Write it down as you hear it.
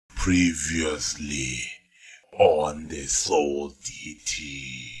Previously on the Soul DT.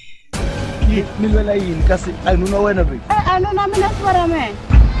 Milwela yini kasi ayinuna wena bhe. Anuna mina sibara me.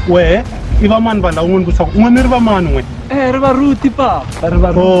 We iva mani vanhu lava n'wini vutisa n'wini ri va mani n'we? Ri va Ruti papa. Ri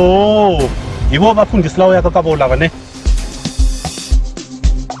va Oh, hi vo vafundhisi lawa yaka ka vo lava ne?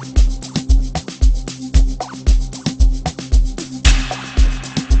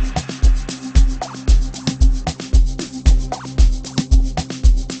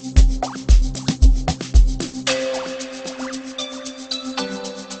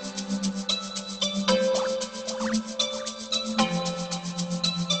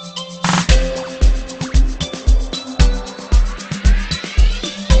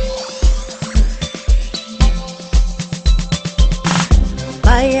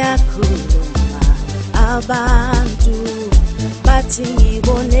 Bayakhuluma abantu bathi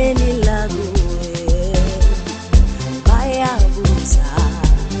ngiboneni la kuwe, bayabuza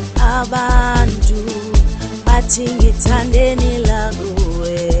abantu bathi ngithandeni la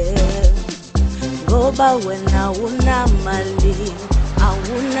kuwe, ngoba wena unamali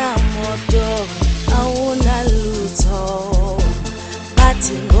awuna moto awuna lutho,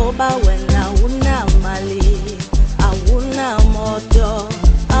 bathi ngoba wena unamali awuna moto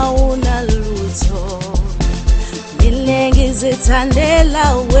awuna lutho, mina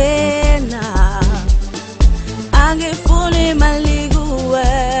ngizithandela wena angifuni mali kuwe,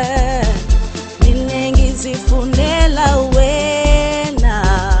 mina ngizifunela wena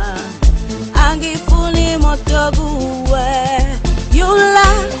angifuni moto kuwe. You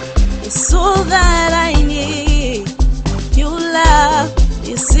love is all that I need, you love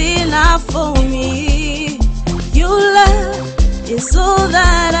is enough for me, you love is all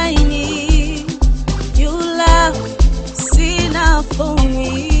that I need, you love is enough for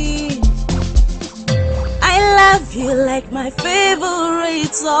me. I love you like my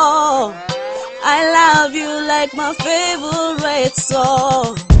favorite song, I love you like my favorite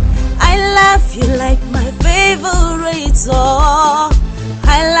song, I love you like my favorite song,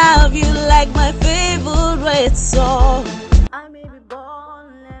 I love you like my favorite song. I may be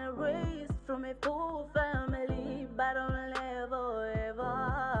born and raised from a poor family, but I'll never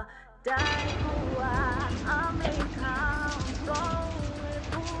ever die poor. I may come from a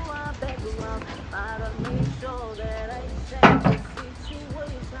poor background, but I'll make sure that I change the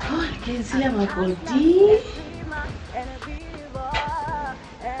situation. Oh, can see my body.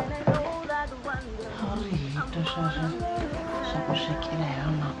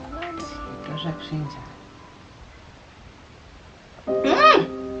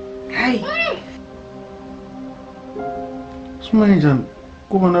 Manager,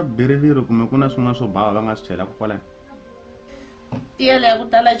 kuna biriviri kume kuna swin'wana swo bava va nga swi chela kwalani. Tiyele ya ku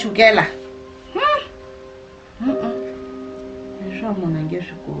tala chukela. Leswo munhu a nge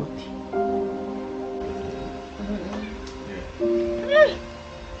swi koti.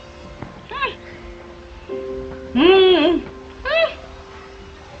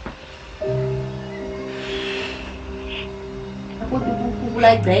 Akoti ku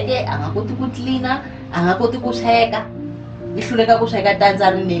vula gceke, a nga koti ku cleana, a nga koti ku sweka. Ihluleka ku sweka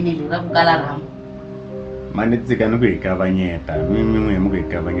tandza rinene leri ra ku kala rhambu. Mani tsika ni ku hi kavanyeta, mi mu ku hi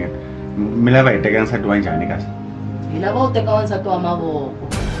kavanyeta. Mi lava hi teka nsati wa njhani kasi? Hi lava u teka wansati wa mavoko.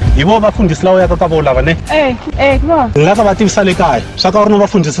 Hi vo vafundhisi lawa yaka ka vo lava ne? Kuma. Hi lava va tivisa le kaya swa ka u ri na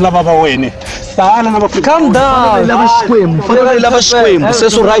vafundhisi lava va wene. Sala na vafundhisi. Calm down. Lava Xikwembu,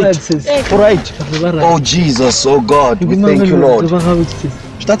 says right. All right. Oh Jesus, oh God, we thank you, Lord.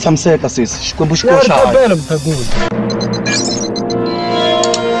 Swi tshamiseka sis, Xikwembu xi koxa.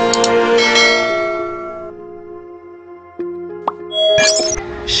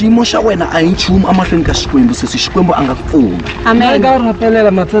 Xiyimo xa wena a hi nchumu amahlweni ka Xikwembu sesi Xikwembu a nga ku pfuna. Amen. Ka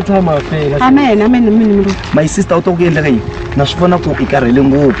rapelela matsatsa ma fela. Amen. My sister u to ku endla yini? Na swi vona ku i karhele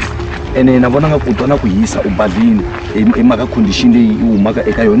ngopfu. Ene na vona nga ku twa na ku hisa u badlini i maka condition leyi u humaka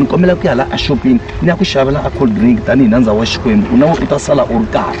eka yona. Ni kombela ku ya la a shopping ni ya ku xavela a cold drink tani na ndza wa Xikwembu. U na u ta sala u ri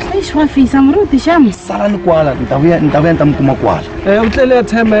kahle. Eish wa fisa mruti sham. Sala ni kwala ni ta vuya ni ta mi kuma kwala. U tlele ya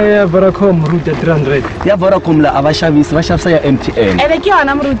time ya Vodacom route 300. Ya Vodacom la a va xavisa ya MTN. Ebe ke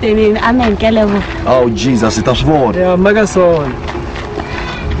yona mruti ni amen ke lebo. Oh Jesus, i ta swi vona. Ya maka sona.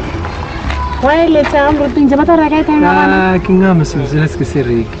 Why let's mruti nje bata raka ka na. Ke ngame suzela se se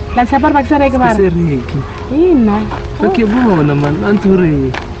reki. La sapar ba tsare ke ba. Se reki. Ina. Okay bona man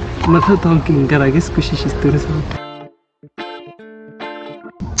anturi. Mathata o ke nkara ke se kushishi story sa.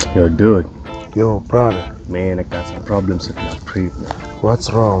 Yo dude, Yo, brother, man, I got some problems with my pregnant.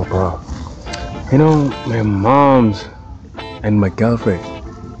 what's wrong, bro? You know, my mom's and my girlfriend,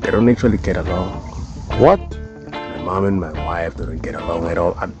 they don't actually get along. What? My mom and my wife don't get along at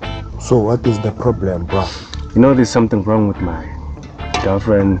all. So what is the problem, bro? You know, there's something wrong with my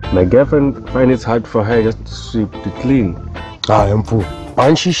girlfriend. My girlfriend finds it hard for her just to sweep, to clean. Mfu.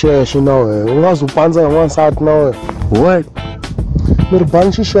 Banshi sheshe nawe. Ungazupanza ngansati nawe. What? Mir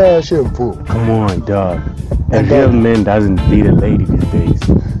banshi sheshe mfu. Come on, dog. A real man doesn't beat a lady these days.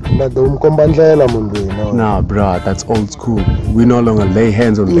 Nah, bro, that's old school. We no longer lay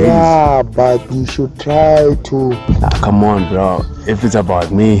hands on ladies. Yeah, but you should try to. Nah, come on, bro. If it's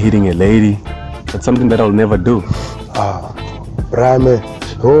about me hitting a lady, that's something that I'll never do. Brame,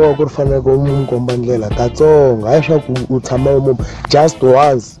 just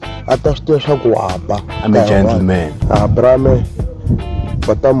once. I'm a gentleman. Brame,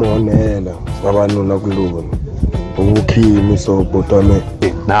 but I'm on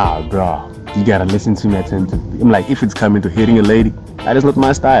Nah, bro, you gotta listen to me attentively. I'm like, if it's coming to hitting a lady, that is not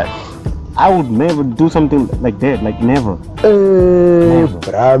my style. I would never do something like that, like never. Never.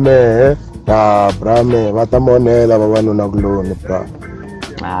 Brame, Brame, watamonela babanuna kulona, bra.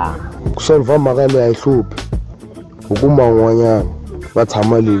 Kusolva magale ayihluphi. Ukuma ngwanyana,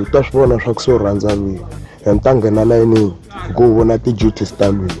 bathamalile, utasibona swa kusorandza lwi. Entangena line ukubona ti duties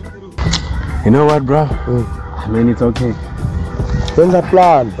ta lwi. You know what, bro? I mean, it's okay. When's the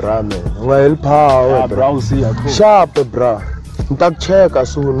plan, bra, man? Help power, bro. See, sharp, bra. Nta check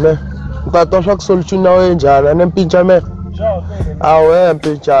soon, ne? Nta tosha solution na wenjana, ne mpincha me. Awe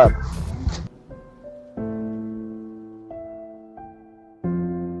mpincha.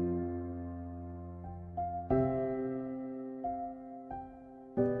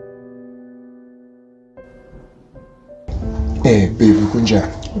 Baby,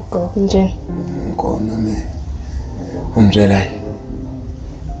 kunjani? Kunjani? Ngona me. Umzela.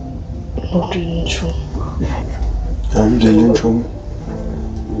 Ngisho. Umzela ngisho.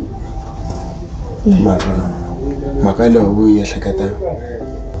 Makala uyehleketa.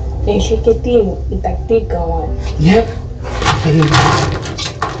 Ehleketini itaktika wona. Yep.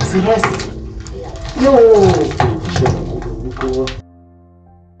 Serious. Yo.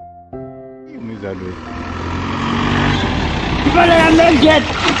 Umzalo. Ibala yameget.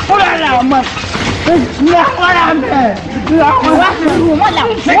 Olala ma.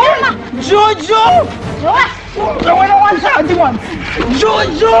 Jojo!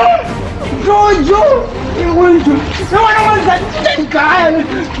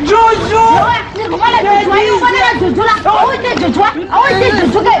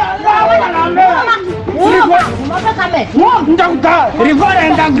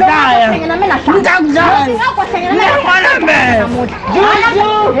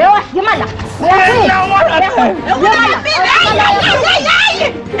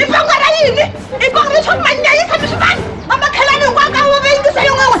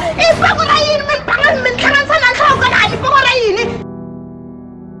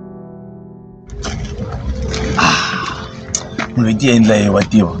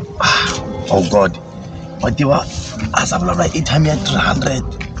 Oh God, watiwa asabla ba 800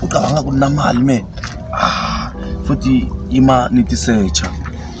 ukabanga kuna mali me futhi ima nithi search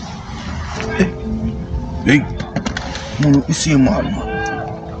hey munhu isimama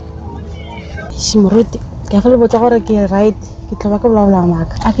Shimruti ke fela botsa gore ke right ke tla ba ka bola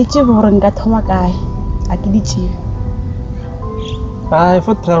maka a ke tse gore nka thoma kae a ke ditse I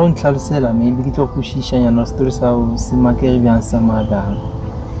thought round tlhalosela maybe ke tlo pushisha yana story sa o simake re bya sa madang.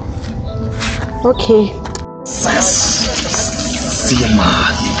 Okay.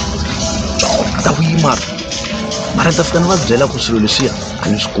 Siyamali. Jota wima. Mara tafika na byela ku swilo leswi a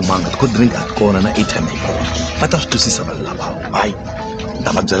ni swi kumanga ku drink at kona na airtime kona. Va ta swi twisisa va lava. Hayi.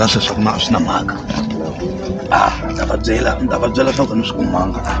 Nda va byela sweswo ku na swi na mhaka. Nda va byela swa ku ni swi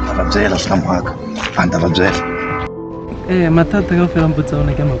kumanga. Nda va byela swi na mhaka. Nda va byela. Matata ka fela mpotsa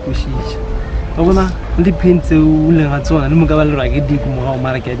ona ke makushisha. Wa bona ndi phintse o le ga tsona le mo ka ba le ra ke di mo ga o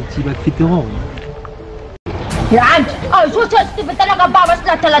mara ke di tsiba ke fite go. Ya, so Steve tala ka baba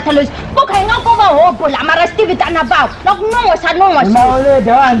sila tala. Ko kaya nga ko ba hopo la mara Steve tana ba. Lok nongo sa. Maole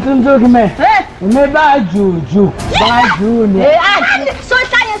da antunzo kime. Me ba juju. Ba june. So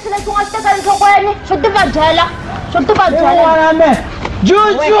science le ko sta ka ko ni. So te ba jala. Wala me.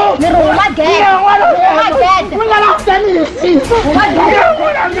 Juju. Ni roma ge. Wala tani.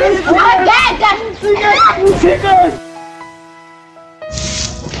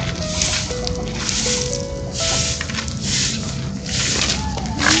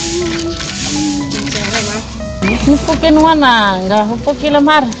 Mpukin ngwananga, upukile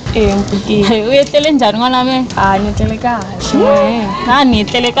mara. Mpukile. Uyetele njani ngwana me? Nitele kahle.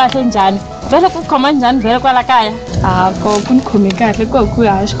 Nitele kahle njani? Vele ku khoma njani vele kwala kaya? Ko ku khome kahle ko ku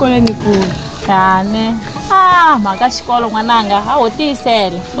ya xikolweni ku. Ne. mhaka xikolo n'wananga a ho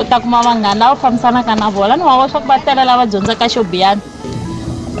tiyisela u ta kuma vanghana lava fambisanaka na vona ni wa swa ku va tele lava dyondzaka xo biyana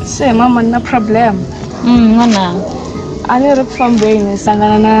se mama ni na problem n'wananga a ni ri ku fambeni ni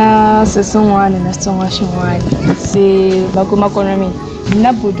hlangana na seswin'wana na xitsongwana xin'wana se va kuma kona mina ni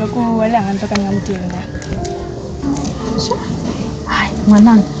na buti wa ku wa le handle ka ni nga mutirhela hayi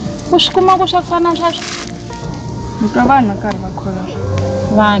n'wananga u swi kuma ku swa ku fana na sweswo ni twa vanhu va karhi va khuluma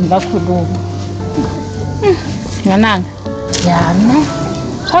vanhu va khuluma n'wananga yana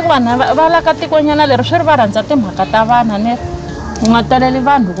swa ku vanhu va la ka tikonyana leri swi ri va rhandza timhaka ta vana ni ri u nga taleli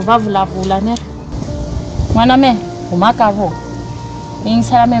vanhu ku va vulavula ni ri n'wana me huma ka vona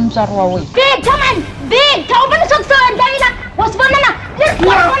yingisela me mutswari wa wena Victor man Victor u vona swa ku swo endla yila wa swi vona na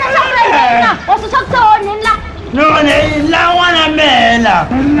vona swa ku endla wa swi swa ku swo endla none la n'wana mela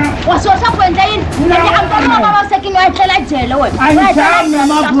wa swi swa ku endla yini ndzi ambariwa vavasekini wa etlela jele wena a ni tshami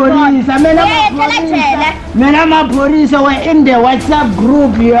maphorisa mina maphorisa we in the WhatsApp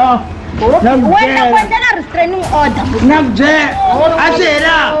group yo wena ku endlela restraining order na bye a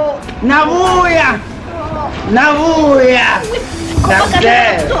sela navuya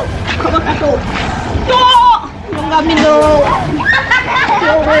khoma ka to nga mino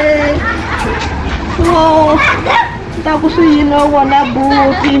ta ku swi yini wa vona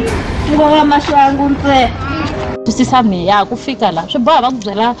buti ngova maxangu ntsena twisisa meya ku fika la swi boha va ku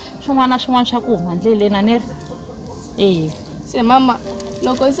byela swin'wana na swin'wana swa ku huma ndleleni a ni ri se mama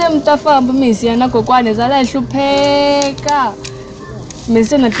loko se mi ta famba mi hi siya na kokwani za la hi hlupheka mi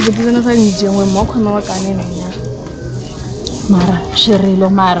se na tivutisa na swa njengwe mo khoma wa kanene nyana mara swirilo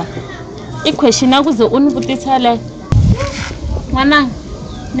mara i question ya ku ze u ni vutisa leyo n'wananga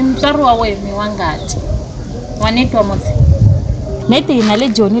ni mutswari wa wena wa ngati wa ni twa mutsi neti hina le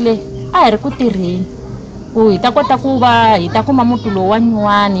joni leyi a hi ri ku tirheni ku hi ta kota ku va hi ta kuma muti lowu wa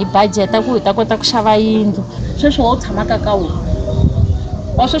nyuwani hi budgeta ku hi ta kota ku xava yindlu sweswi wa u tshamaka ka wona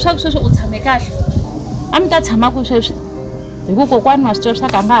wa swo swa ku sweswi u tshame kahle a mi ta tshama ku sweswi hi ku kokwani wa swi tiva swa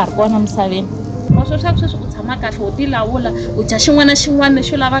ku a nga ha ri kona misaveni wa swo swa ku sweswi u tshama kahle u ti lawula u dya xin'wana na xin'wana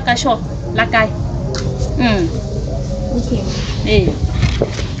lexi u lavaka xona la kaya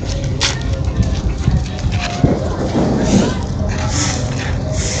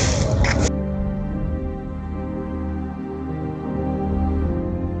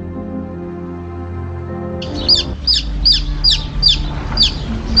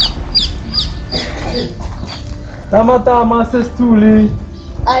Tama sesituli.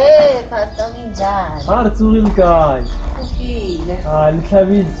 Pastor minjani? A ri tsugile kahle. Kukile. Ni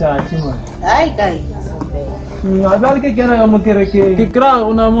tlhavile tshati man. Hayi kayi. A va le ke kena ka mo kerekeng. Ke kra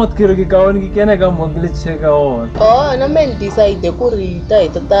una mo kereke ka wona ke kena ka mo ke le cheka wona. Na me ni decide ku ri ta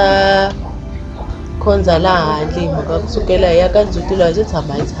hita ta khonza laha handle mhaka kusukela hi ya ka Ndzutilo hi se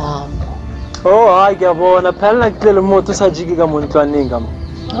tshama hi tshama. Hayi ke bona phela ke tlele mo to sa jiki ka mo ntwaneng ka mo.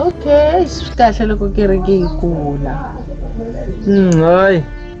 Okay, swi kahle loko kereke yi kula. Hayi.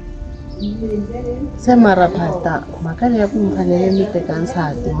 Se mara pastor, mhaka leyi ya ku mi fanele mi teka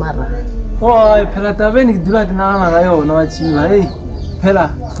nsati mara. Hayi phela taveni ke dula ke nagana ka yona wa chiva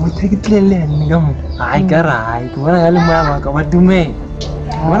phela mo thekitleleni ka mo. Hayi ka rai ke bona ga le moya maka wa dumela.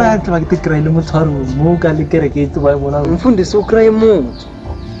 Bona ga tla ke tikra le motshwaro mo ka le kereke tse ba bona mfundisi o kry motho.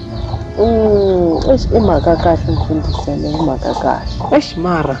 Mhaka kahle mfundisele mhaka kahle.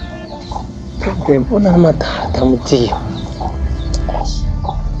 Mara problem una mathata mutiyo.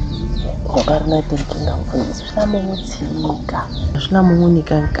 Loko a ri na tinkingha mfundisi swi lama n'wi tshika swi lama n'wi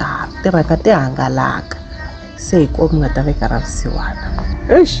nyika nkarhi tirhaka ti hangalaka se hi ko mi nga ta veka ra vusiwana.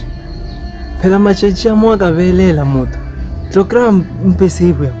 Phela machachi ya mo ka velela moto tlokra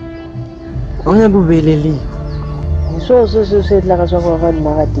mpesiwe a nya ku veleli hi sweswo swi endlaka swa ku vanhu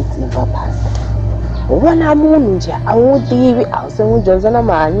va nga titsimba phasa u vona munhu nje a n'wi tivi a se n'wi dyondza na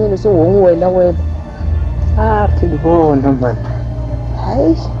mahanyelo se wo n'wi wena ke vona man.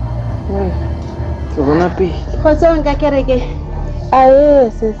 hayi ke vona pele khotsong ka kereke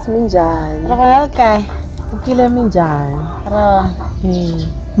sesi minjhani ra kaya ukile minjhani ra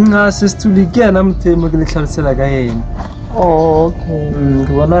nga sesituli ke yena mthemo ke le tlharisela ka yena. Okay.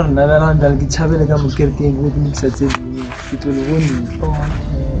 Ke bona re nabela ndale ke tshabele ka mo kerekeng ke misa tse dingwe ke tlo le bone.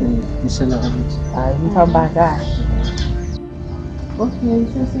 Ke sala ga motho. Hayi mfamba kahle. Okay,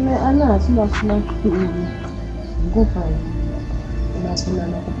 sesi me ana sina kitu. Ngopa. Unasema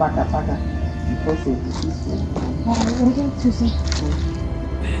na kupaka paka. Because this is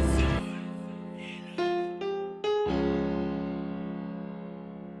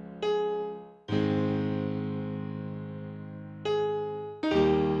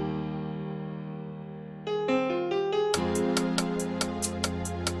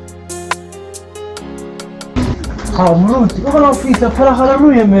Mruti, u vona fisa phela khala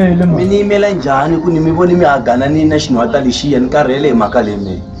lu yemele ma. Mini imela njhani ku ni mi voni mi hagana ni na xinwata lexiya ni karhele hi mhaka leyi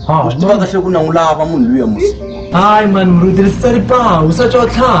me. Swi tiva kahle ku na n'wi lava munhu luya musi. Hayi man Mruti risari pa, u sa twa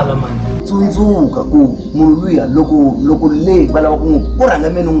tlhala man. Tsundzuka ku munhu luya loko le va lava ku n'wi ku rhanga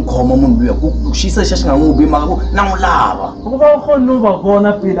me ni n'wi khoma munhu luya ku xisa xa xi nga n'wi bi mhaka ku na n'wi lava. Ku va u khona va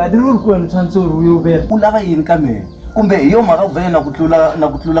vona pila di ri kwenu tsantsuru uyo vela. U lava yini ka me? Kumbe hi yo mhaka ku vele na ku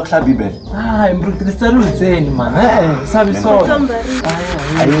tlula ku hlaya Bibele. Hayi Mruti risari ntseni man. Sabi so.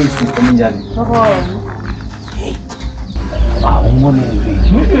 Hayi sister minjani?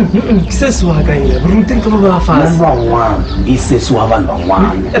 Sesi wa ka yena Mruti ke ba fasi. Van'wana i sesi wa vanhu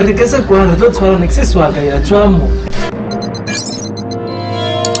van'wana. Re ke se kwano tlo tshwara ne sesi wa ka yena tswamo.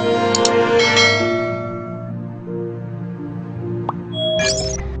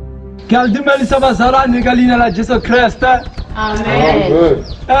 Kaldimeli sabazalani galina la Jesu Christa. Amen.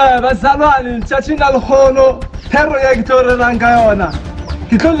 Bazalwane tshachina lekgono hero ya kitore ranga yona.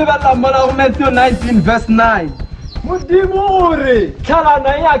 Ke tlo lebella mona go Matthew 19 verse 9. Modimo re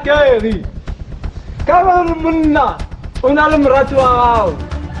tlhalana ya keri. Ka ba re monna o na le morati wa gago.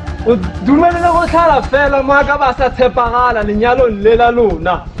 O dumelela go tlhala fela mo ka ba sa tshepagala lenyalong le la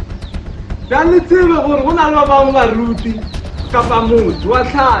lona. Ka le tsebe gore go na le ba bangwe ba ruti. Kapa motho wa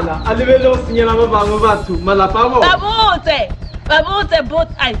tlhala a lebele go senyela ba bangwe batho malapa a bona. Babutse but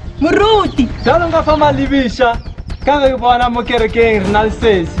ai Moruti. Ka nka fa malibisha ka re bona mo kerekeng re na le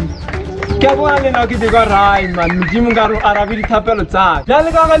sesi. Ke bona le nna ke di go rai man Modimo ka re arabe dithapelo tsa. Ya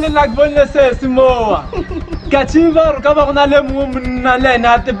le ka ga le nna ke bonne sesi moa. Ka tsiba re ka ba gona le mongwe monna le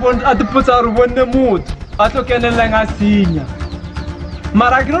ena a te potsa re bonne motho a tlo kenela nga sinya.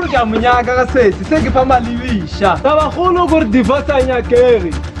 Mara ke re ka monyaka ka sesi se ke fa malibisha. Ba ba golo go re divorce a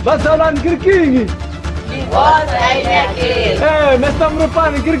nyakere. Ba tsalana ke king. Divorce ai nyakere. Mr.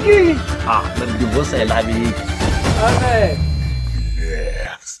 Mrupani ke king. But divorce I love it. Amen.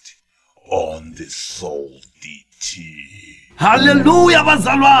 Next on the Salty Tea. Hallelujah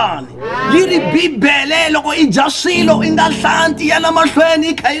bazalwane. Yiri Bibele loko i dya swilo i nga hlanti yana mahlweni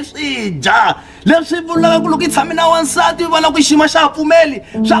i kha i swi dya. Leswi vulaka ku loko i tshame na wansati vona ku xima xa pfumeli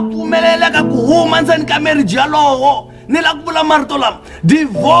swa pfumeleleka ku huma ndzeni ka marriage yalowo. Ni la ku vula marito lama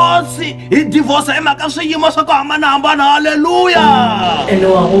divorce hi divorce hi mhaka swiyimo swa ku hambanahambana. Hallelujah. Ene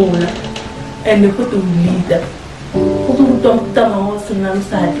wa hola ene ku tumita ku tumta mahosi na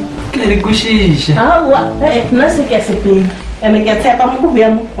msadi ke ri kushisha hawa na se ke se pe ene ke tshepa mo ku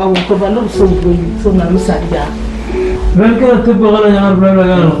bya mo wa go ba lo so go so na msadi ya ben ke te bogala ya re bla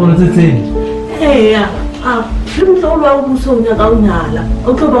ga go tsetseng ya a re mo tlo lwa go so nya ka o nyala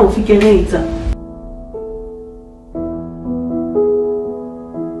o tlo ba o fikeletsa